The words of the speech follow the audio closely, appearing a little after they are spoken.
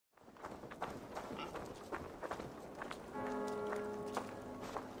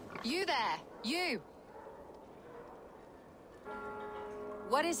You there! You!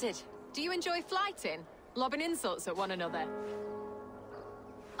 What is it? Do you enjoy flyting? Lobbing insults at one another?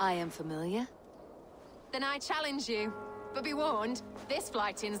 I am familiar. Then I challenge you. But be warned, this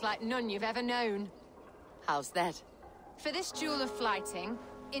flyting's like none you've ever known. How's that? For this duel of flyting,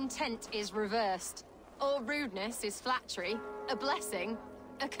 intent is reversed. All rudeness is flattery, a blessing,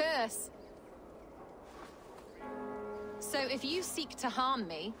 a curse. So if you seek to harm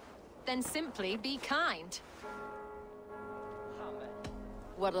me, then simply be kind.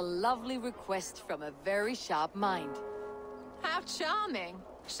 What a lovely request from a very sharp mind. How charming.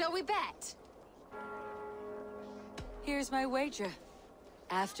 Shall we bet? Here's my wager.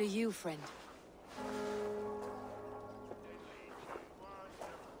 After you, friend.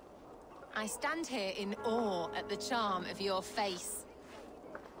 I stand here in awe at the charm of your face.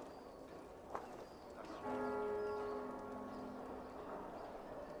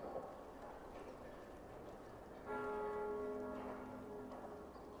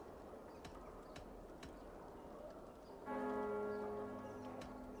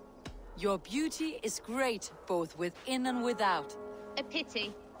 Your beauty is great, both within and without. A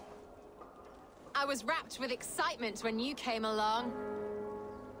pity. I was wrapped with excitement when you came along.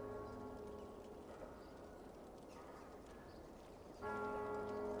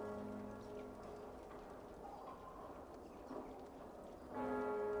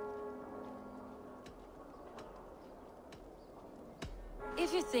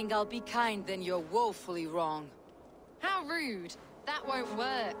 If you think I'll be kind, then you're woefully wrong. How rude. That won't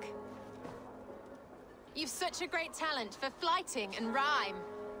work. You've such a great talent for flyting and rhyme.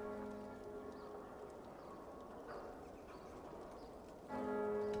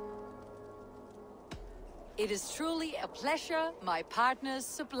 It is truly a pleasure, my partner's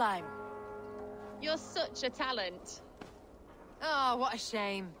sublime. You're such a talent. Oh, what a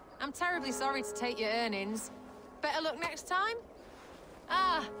shame. I'm terribly sorry to take your earnings. Better luck next time?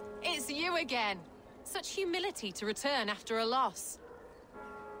 Ah, it's you again. Such humility to return after a loss.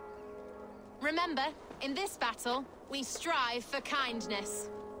 Remember, in this battle, we strive for kindness.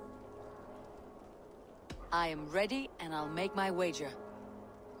 I am ready, and I'll make my wager.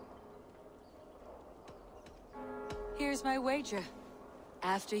 Here's my wager.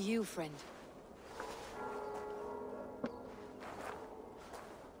 After you, friend.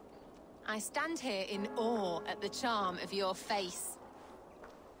 I stand here in awe at the charm of your face.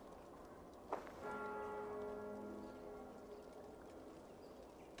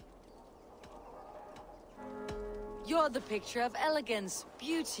 You're the picture of elegance,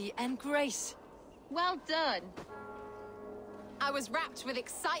 beauty, and grace. Well done. I was wrapped with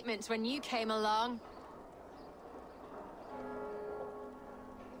excitement when you came along.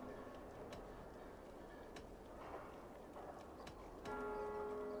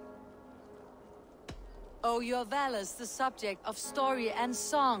 Oh, your valor's the subject of story and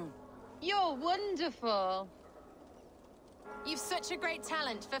song. You're wonderful. You've such a great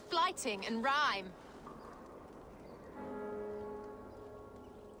talent for flyting and rhyme.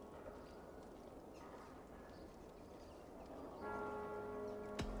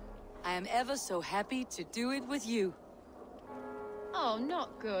 I am ever so happy to do it with you. Oh,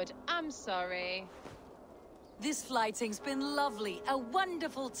 not good. I'm sorry. This flyting's been lovely, a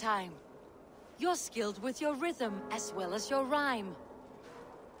wonderful time. You're skilled with your rhythm as well as your rhyme.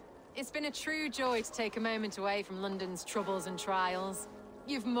 It's been a true joy to take a moment away from London's troubles and trials.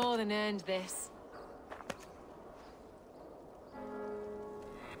 You've more than earned this.